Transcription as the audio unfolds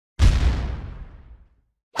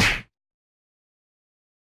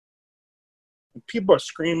people are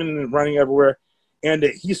screaming and running everywhere, and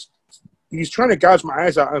he's trying to gouge my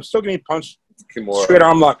eyes out. I'm still getting punched. Straight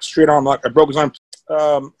arm lock. I broke his arm.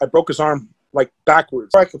 I broke his arm like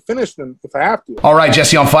backwards. I can finish them if I have to. All right,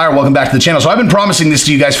 Jesse on Fire, welcome back to the channel. So I've been promising this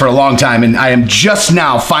to you guys for a long time, and I am just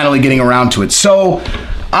now finally getting around to it. So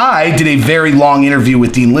I did a very long interview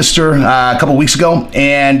with Dean Lister a couple weeks ago,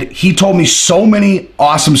 and he told me so many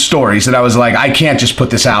awesome stories that I was like, I can't just put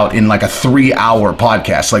this out in like a 3-hour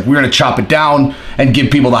podcast. Like, we're going to chop it down and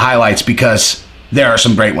give people the highlights because there are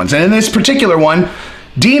some great ones. And in this particular one,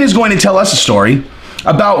 Dean is going to tell us a story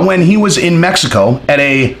about when he was in Mexico at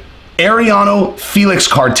a Arellano Felix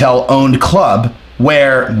Cartel-owned club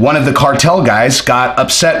where one of the cartel guys got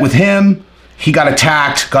upset with him. He got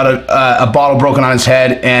attacked, got a bottle broken on his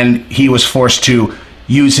head, and he was forced to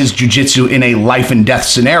use his jiu-jitsu in a life and death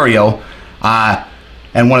scenario.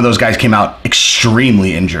 And one of those guys came out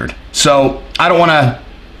extremely injured. So I don't want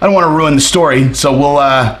to ruin the story, so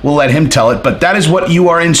we'll let him tell it. But that is what you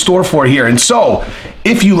are in store for here. And so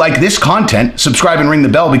if you like this content, subscribe and ring the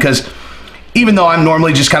bell, because even though I'm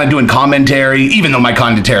normally just kind of doing commentary, even though my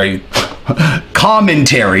commentary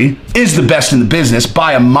is the best in the business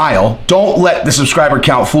by a mile, don't let the subscriber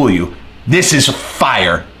count fool you. This is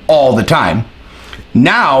fire all the time.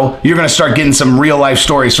 Now you're going to start getting some real life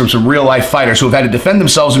stories from some real life fighters who have had to defend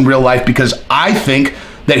themselves in real life, because I think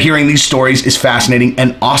that hearing these stories is fascinating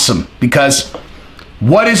and awesome. Because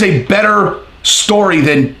what is a better story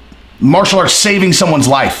than martial arts saving someone's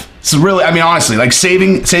life? It's really, I mean, honestly, like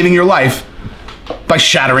saving your life by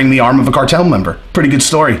shattering the arm of a cartel member. Pretty good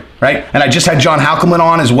story, right? And I just had John Halkelman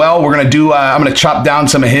on as well. We're going to do, I'm going to chop down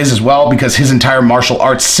some of his as well, because his entire martial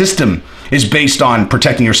arts system is based on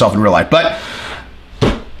protecting yourself in real life. But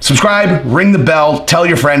subscribe, ring the bell, tell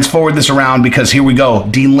your friends, forward this around, because here we go.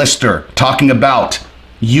 Dean Lister talking about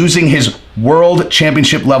using his world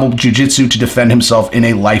championship level jiu-jitsu to defend himself in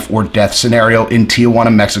a life or death scenario in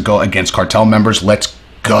Tijuana, Mexico against cartel members. Let's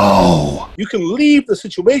go. You can leave the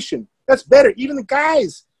situation. That's better. Even the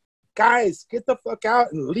guys, get the fuck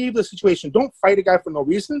out and leave the situation. Don't fight a guy for no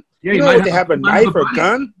reason. Yeah, you know if they have a knife or a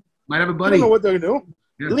gun. Might have a buddy. You don't know what they're going to do.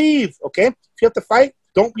 Yeah. Leave, okay? If you have to fight,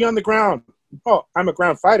 don't be on the ground. Oh, I'm a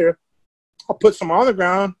ground fighter. I'll put someone on the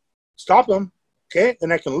ground, stop them, okay?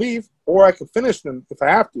 And I can leave, or I can finish them if I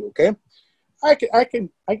have to, okay?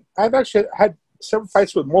 I've actually had several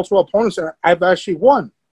fights with multiple opponents, and I've actually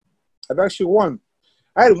won.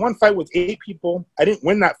 I had one fight with 8 people. I didn't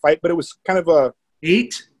win that fight, but it was kind of a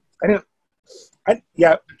 8.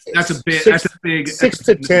 Yeah. That's a big. 6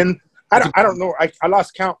 to 10. I don't know. I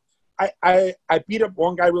lost count. I beat up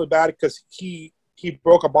one guy really bad because he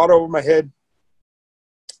broke a bottle over my head.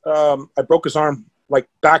 I broke his arm like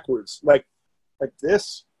backwards, like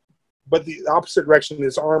this, but the opposite direction.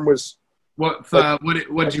 His arm was. What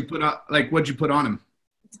did you put on? Like, what'd you put on him?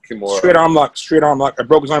 Straight arm lock. I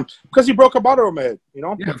broke his arm because he broke a bottle over my head, you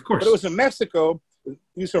know? Yeah, of course. But it was in Mexico.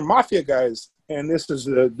 These are mafia guys, and this is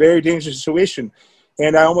a very dangerous situation.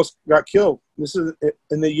 And I almost got killed. This is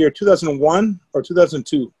in the year 2001 or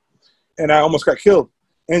 2002. And I almost got killed.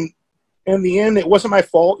 And in the end, it wasn't my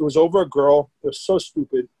fault. It was over a girl. It was so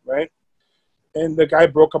stupid, right? And the guy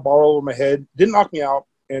broke a bottle over my head, didn't knock me out,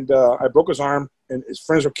 and I broke his arm, and his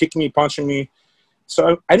friends were kicking me, punching me.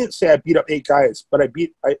 So I didn't say I beat up 8 guys, but I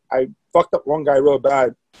fucked up one guy real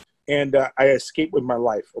bad, and I escaped with my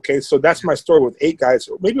life. Okay, so that's my story with 8 guys.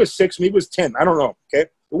 Maybe it was 6, maybe it was 10. I don't know. Okay,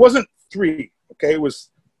 it wasn't 3. Okay, it was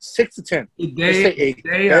 6 to 10. Did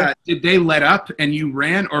they let up and you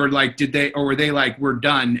ran, or like were they like, we're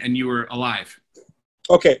done and you were alive?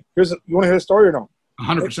 Okay, you want to hear the story or no?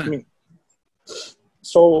 100%.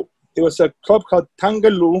 So it was a club called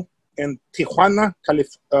Tangaloo in Tijuana,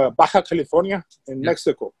 Baja California, in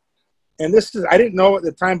Mexico. And this is, I didn't know at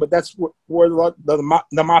the time, but that's where the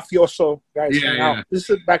mafioso guys hang out. This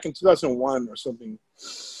is back in 2001 or something.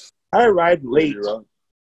 I arrived late.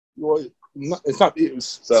 Well, it's not, it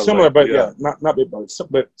was similar, like, but not big, but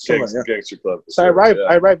similar. Gangster club. So I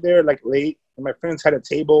arrived there like late, and my friends had a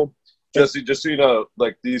table. Just so you know,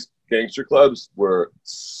 like, these gangster clubs were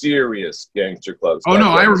serious gangster clubs. Oh,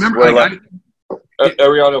 no, I remember.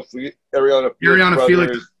 Arellano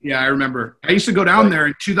Felix. Yeah, I remember. I used to go down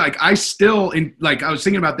there I was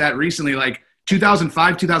thinking about that recently, like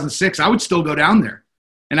 2005, 2006, I would still go down there.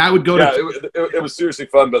 And I would go it was seriously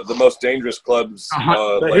fun, but the most dangerous clubs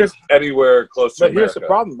like anywhere close to America. Here's the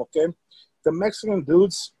problem, okay? The Mexican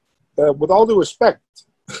dudes, with all due respect,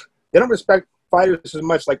 they don't respect fighters as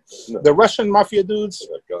much. Like the Russian mafia dudes,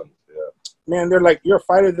 man, they're like, you're a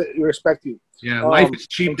fighter, that we respect you. Yeah, life is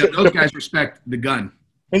cheap. Those guys respect the gun.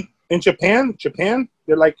 In Japan,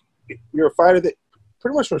 they're like, you're a fighter, that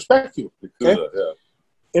pretty much respect you. Okay? Yeah.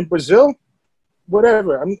 In Brazil,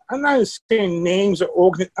 whatever. I'm not saying names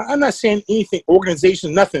or I'm not saying anything,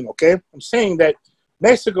 organizations, nothing. Okay, I'm saying that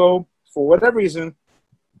Mexico, for whatever reason,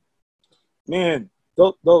 man,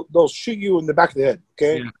 they'll shoot you in the back of the head.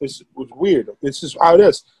 Okay, Yeah. This was weird. This is how it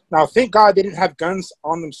is. Now, thank God they didn't have guns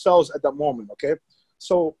on themselves at that moment. Okay,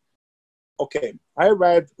 so I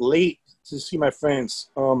arrived late to see my friends.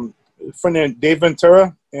 A friend named Dave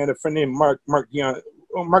Ventura and a friend named Mark Dion.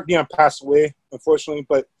 Well, Mark Dion passed away, unfortunately,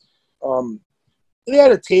 but they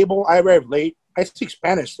had a table. I arrived late. I speak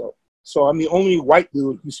Spanish, though, so I'm the only white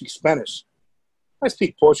dude who speaks Spanish. I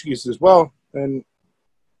speak Portuguese as well, and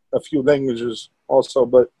a few languages also,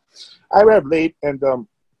 but I arrived late, and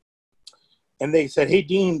they said, "Hey,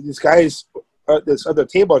 Dean, these guys at this other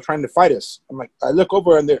table are trying to fight us." I'm like, I look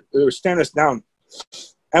over, and they were staring us down.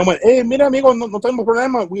 And I went, "Hey, mira, amigo, no tenemos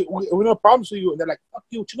problema. We no problems with you." And they're like, "Fuck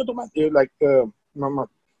you, chinga tu madre." They're like, "Mama,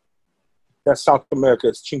 that's South America.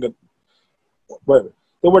 It's chinga." Whatever.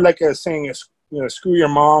 They were like saying, screw your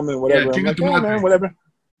mom and whatever. Yeah, I'm like, yeah, man, whatever.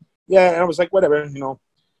 Yeah, and I was like, whatever,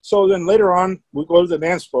 So then later on, we go to the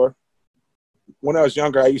dance floor. When I was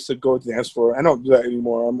younger, I used to go to the dance floor. I don't do that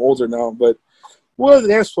anymore. I'm older now, but we go to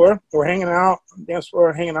the dance floor. We're hanging out.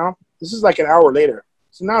 This is like an hour later.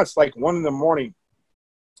 So now it's like 1 a.m. And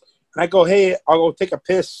I go, hey, I'll go take a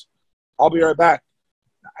piss. I'll be right back.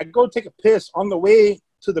 I go take a piss. On the way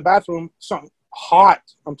to the bathroom, something hot.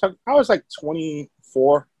 I was like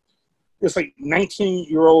 24. It's like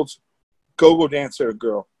 19-year-old go-go dancer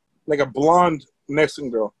girl, like a blonde Mexican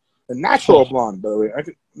girl, a natural blonde, by the way,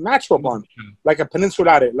 natural blonde, like a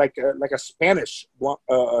peninsulare, like a Spanish blonde,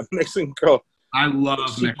 Mexican girl. I love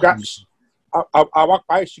Mexican. I walked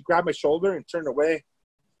by. She grabbed my shoulder and turned away.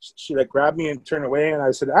 She like grabbed me and turned away, and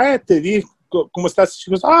I said, "Ay, te vi, ¿cómo estás?" She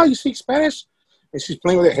goes, "Oh, you speak Spanish?" And she's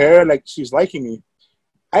playing with her hair, like she's liking me.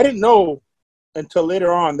 I didn't know until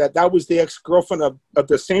later on that was the ex-girlfriend of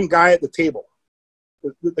the same guy at the table.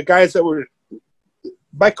 The guys that were,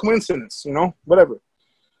 by coincidence, whatever.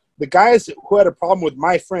 The guys who had a problem with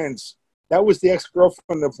my friends, that was the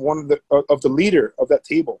ex-girlfriend of one of the leader of that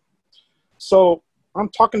table. So I'm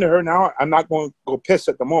talking to her now. I'm not going to go piss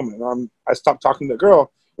at the moment. I stopped talking to the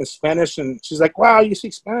girl in Spanish, and she's like, "Wow, you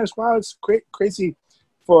speak Spanish? Wow, it's crazy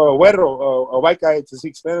for a güero, a white guy to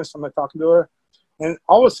speak Spanish." I'm like talking to her. And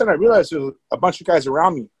all of a sudden, I realized there was a bunch of guys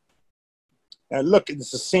around me. And look,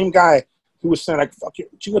 it's the same guy who was saying, like, "Fuck you,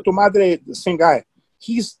 chinga tu madre," the same guy.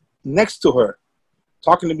 He's next to her,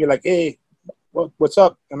 talking to me like, "Hey, what's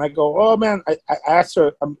up?" And I go, "Oh, man," I asked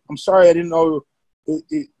her, I'm sorry, I didn't know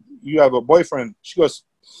you have a boyfriend. She goes,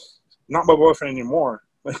 "Not my boyfriend anymore,"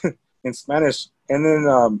 in Spanish. And then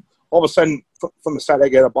all of a sudden, from the side, I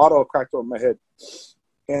get a bottle cracked over my head.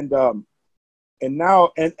 And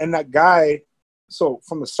now that guy... So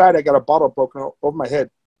from the side, I got a bottle broken over my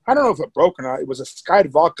head. I don't know if it broke or not. It was a Sky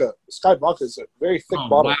Vodka. Sky Vodka is a very thick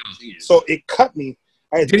bottle. Wow. So it cut me.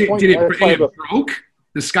 Did it broke?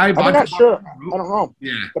 The Sky Vodka? I'm not sure. I don't know.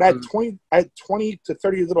 Yeah. But I had 20 to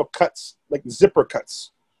 30 little cuts, like zipper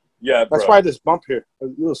cuts. Yeah, that's why this bump here.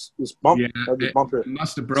 This bump. Yeah, this bump here. It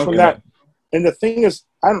must have broken. From that. And the thing is,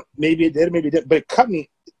 maybe it did, maybe it didn't, but it cut me.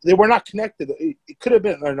 They were not connected. It could have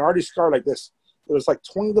been an artist scar like this. It was like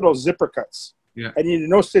 20 little zipper cuts. Yeah. I needed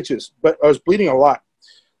no stitches, but I was bleeding a lot.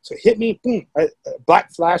 So it hit me, boom,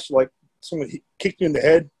 black flash, like someone kicked me in the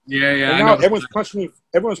head. Yeah. And now everyone's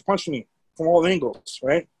punching me from all angles,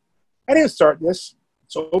 right? I didn't start this.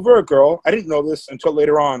 It's over a girl. I didn't know this until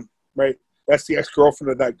later on, right? That's the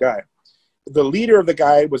ex-girlfriend of that guy. The leader of the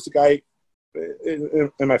guy was the guy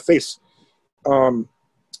in my face. And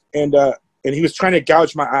he was trying to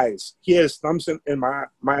gouge my eyes. He has thumbs in my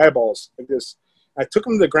eyeballs like this. I took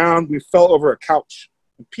him to the ground. We fell over a couch.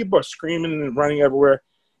 And people are screaming and running everywhere.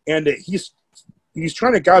 And he's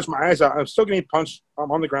trying to gouge my eyes out. I'm still getting punched.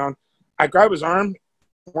 I'm on the ground. I grab his arm.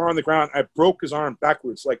 We're on the ground. I broke his arm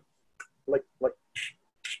backwards, like.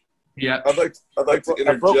 Yeah. I'd like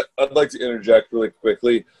to interject really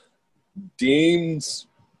quickly. Dean's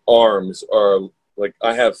arms are like,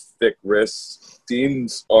 I have thick wrists.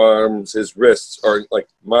 Dean's arms, his wrists are like,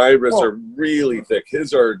 my wrists are really thick.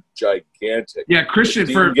 His are gigantic. Yeah, Christian,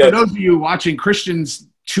 for those of you watching, Christian's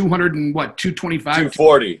 225?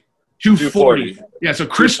 240. 240. Yeah, so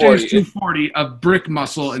Christian's 240 of brick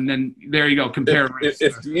muscle, and then there you go, compare wrists.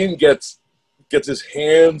 If Dean gets his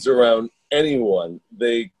hands around anyone,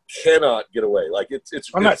 they cannot get away. Like it's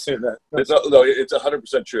I'm not saying that. It's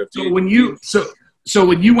 100% true. So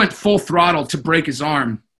when you went full throttle to break his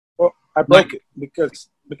arm, well, I broke it because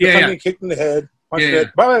somebody kicked in the head.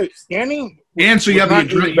 Head. But standing, and so you have the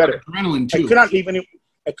adrenaline too.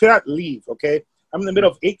 I could not leave. Okay, I'm in the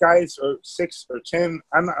middle of 8 guys or 6 or 10.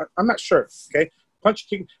 I'm not sure. Okay, punch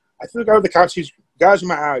kick. I threw the guy with the couch. He's gouging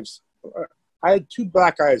my eyes. I had 2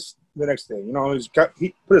 black eyes the next day. You know,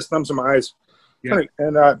 he put his thumbs in my eyes,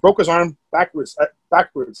 and broke his arm backwards,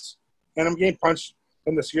 and I'm getting punched.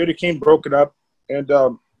 And the security came, broke it up, and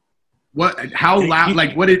what? How loud?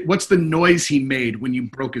 What's the noise he made when you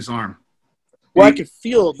broke his arm? Well, I could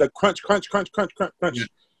feel the crunch, crunch, crunch, crunch, crunch, crunch.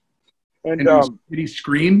 Yeah. And did he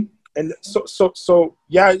scream? And so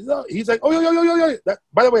yeah, he's like, oh yo. That,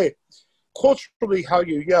 by the way, culturally, how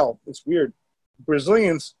you yell, it's weird.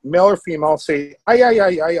 Brazilians, male or female, say ay ay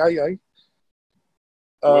ay ay ay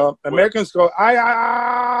ay. Americans go ay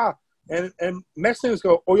ay ay, and Mexicans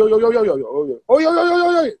go oh yo yo yo yo yo yo oh yo yo yo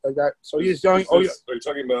yo yo like that. So he's yelling oh yo. Are you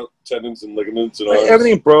talking about tendons and ligaments and all?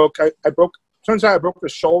 Everything broke. I broke. Turns out I broke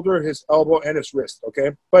his shoulder, his elbow, and his wrist.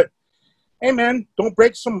 Okay, but hey man, don't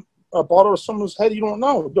break a bottle of someone's head you don't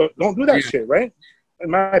know. Don't do that shit, right? In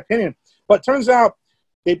my opinion. But turns out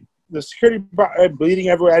the security bleeding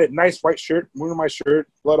everywhere. I had a nice white shirt, wearing my shirt,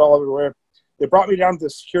 blood all everywhere. They brought me down to the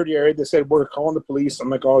security area. They said, we're calling the police. I'm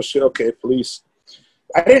like, oh, shit, okay, police.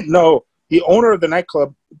 I didn't know the owner of the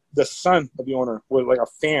nightclub, the son of the owner, was like a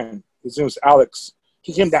fan. His name was Alex.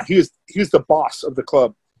 He came down. He was the boss of the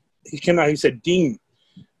club. He came down. He said, Dean,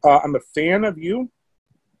 I'm a fan of you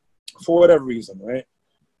for whatever reason, right?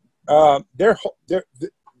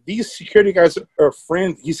 These security guys are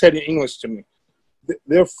friends. He said in English to me.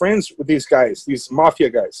 They're friends with these guys, these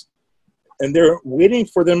mafia guys, and they're waiting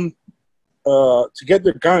for them to get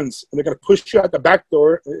their guns, and they're going to push you out the back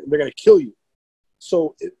door, and they're going to kill you.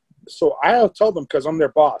 So I'll tell them, because I'm their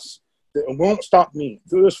boss, that it won't stop me.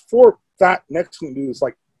 There's 4 fat Mexican dudes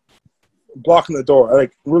like blocking the door,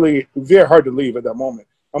 like really very hard to leave at that moment.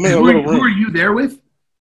 I'm in a little room. Who are you there with?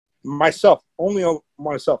 Myself, only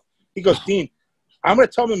myself. He goes, Dean, I'm going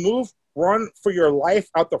to tell them to move. Run for your life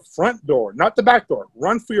out the front door, not the back door.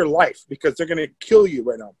 Run for your life because they're going to kill you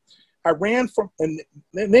right now. I ran and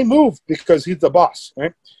they moved because he's the boss,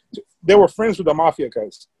 right? They were friends with the mafia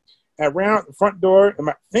guys. I ran out the front door,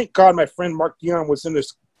 and thank God my friend Mark Dion was in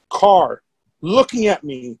this car looking at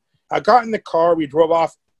me. I got in the car, we drove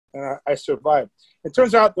off, and I survived. It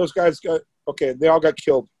turns out those guys they all got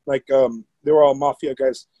killed. Like, they were all mafia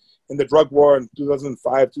guys in the drug war in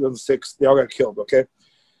 2005, 2006. They all got killed, okay?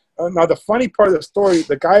 Now, the funny part of the story,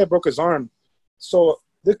 the guy broke his arm. So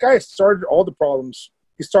this guy started all the problems.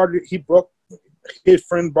 His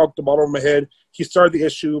friend broke the bottle of my head. He started the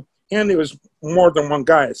issue, and it was more than one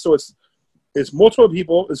guy. So it's multiple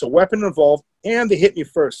people. There's a weapon involved, and they hit me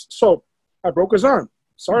first. So I broke his arm.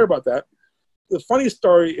 Sorry about that. The funny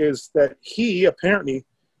story is that apparently,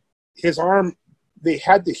 his arm, they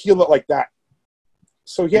had to heal it like that.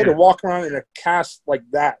 So he had to walk around in a cast like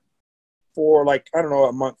that for like, I don't know,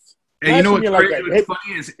 a month. And you know what's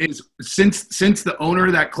funny is since the owner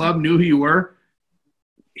of that club knew who you were,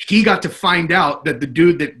 he got to find out that the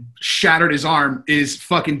dude that shattered his arm is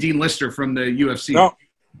fucking Dean Lister from the UFC. No,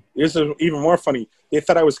 this is even more funny. They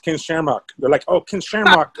thought I was Ken Shamrock. They're like, oh, Ken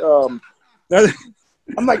Shamrock.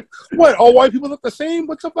 I'm like, what? All white people look the same?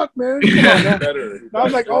 What the fuck, man? Come on, man. Better. I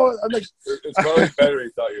was like, it's probably better. He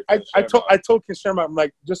thought you were I told Ken Shamrock, I'm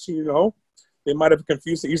like, just so you know, they might have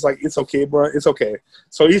confused it. He's like, it's okay, bro. It's okay.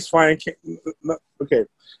 So he's fine. Okay.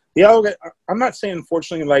 Yeah. I'm not saying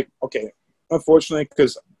unfortunately, like, okay, unfortunately,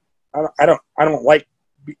 because I don't like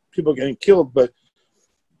people getting killed, but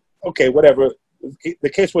okay, whatever. The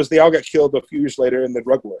case was they all got killed a few years later in the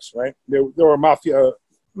drug wars, right? They were mafia,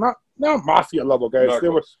 not mafia level guys.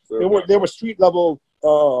 Narcos. They were street level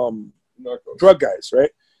drug guys,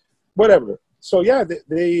 right? Whatever. So yeah,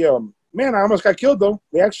 they man, I almost got killed though.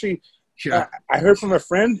 They actually. Sure. I heard from a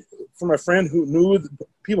friend who knew the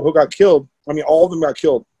people who got killed. I mean, all of them got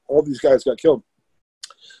killed. All these guys got killed.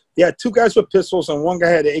 They had 2 guys with pistols, and one guy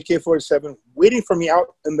had an AK-47 waiting for me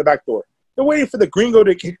out in the back door. They're waiting for the gringo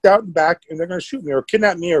to get out and back, and they're going to shoot me or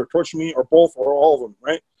kidnap me or torture me or both or all of them,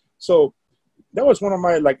 right? So that was one of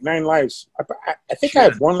my, like, 9 lives. I think I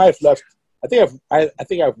have 1 life left. I think I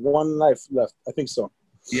have 1 life left. I think so.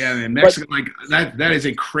 Yeah, man. Mexico, like, that is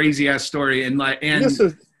a crazy-ass story. And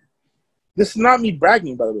this is not me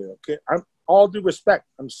bragging, by the way, okay? I'm all due respect.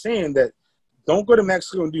 I'm saying that don't go to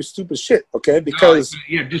Mexico and do stupid shit, okay? Because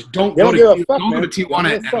just don't go to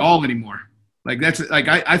Tijuana at all anymore. Like that's like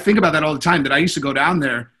I think about that all the time. That I used to go down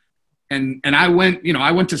there, and I went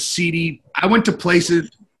to places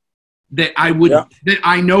that that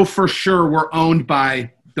I know for sure were owned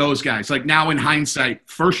by those guys. Like now in hindsight,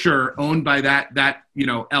 for sure owned by that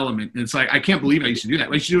element. And it's like I can't believe I used to do that.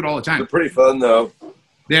 I used to do it all the time. They're pretty fun though.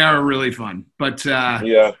 They are really fun, but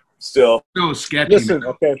yeah. Still. So sketchy. Listen,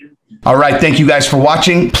 okay. All right, thank you guys for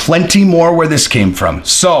watching. Plenty more where this came from.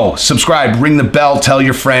 So subscribe, ring the bell, tell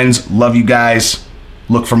your friends. Love you guys.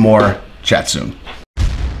 Look for more. Chat soon.